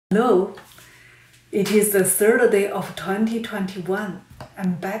Hello, it is the third day of 2021.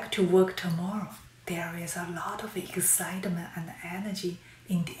 I'm back to work tomorrow. There is a lot of excitement and energy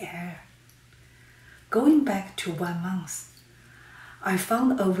in the air. Going back to 1 month, I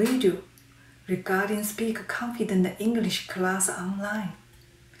found a video regarding Speak Confident English class online.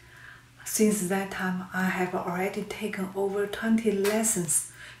 Since that time, I have already taken over 20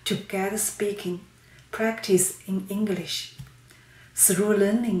 lessons to get speaking practice in English. Through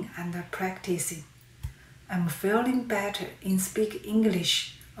learning and practicing, I'm feeling better in Speak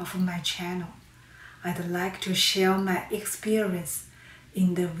English of my channel. I'd like to share my experience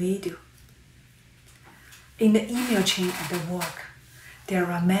in the video. In the email chain at work, there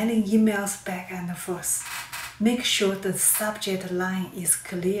are many emails back and forth. Make sure the subject line is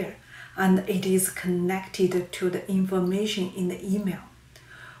clear and it is connected to the information in the email.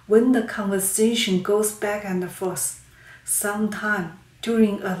 When the conversation goes back and forth, sometime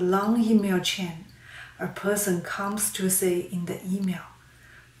during a long email chain, a person comes to say in the email,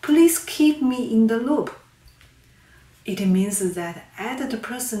 "Please keep me in the loop." It means that add the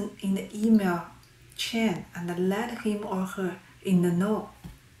person in the email chain and let him or her in the know.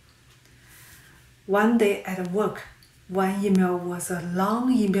 One day at work, one email was a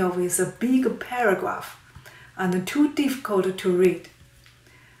long email with a big paragraph and too difficult to read.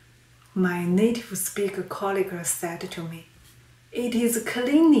 My native speaker colleague said to me, "It is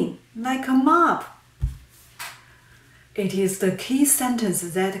cleaning like a mop." It is the key sentence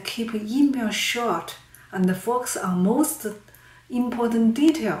that keep email short and focus on most important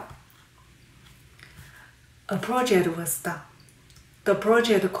detail. A project was done. The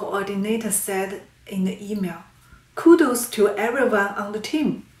project coordinator said in the email, "Kudos to everyone on the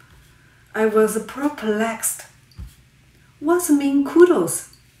team." I was perplexed. What's mean kudos?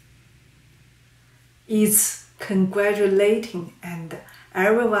 It's congratulating and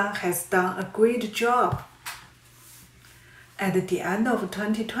everyone has done a great job. At the end of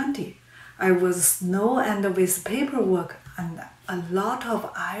 2020, I was snowed with paperwork and a lot of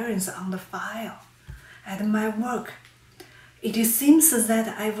irons on the file. At my work, it seems that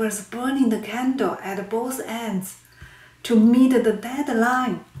I was burning the candle at both ends to meet the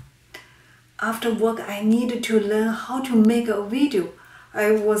deadline. After work, I needed to learn how to make a video.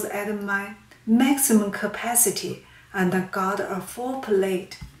 I was at my maximum capacity and I got a full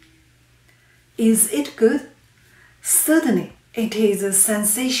plate. Is it good? Certainly, it is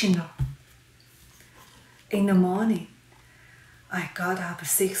sensational. In the morning, I got up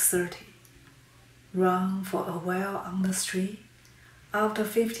 6:30, ran for a while on the street. After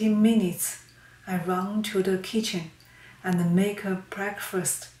 15 minutes, I ran to the kitchen and make a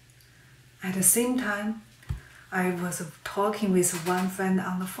breakfast. At the same time, I was talking with one friend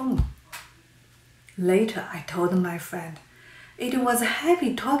on the phone. Later, I told my friend it was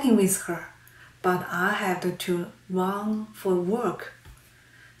happy talking with her, but I had to run for work.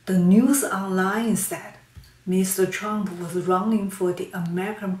 The news online said Mr. Trump was running for the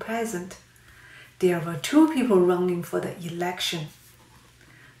American president. There were 2 people running for the election.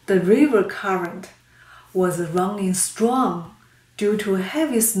 The river current was running strong due to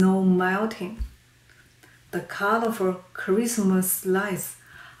heavy snow melting. The colorful Christmas lights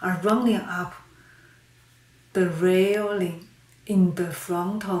are running up the railing in the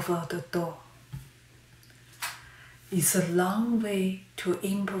front of the door. It's a long way to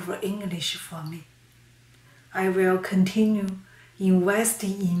improve English for me. I will continue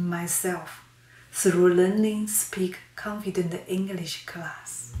investing in myself through learning Speak Confident English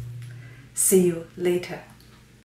class. See you later.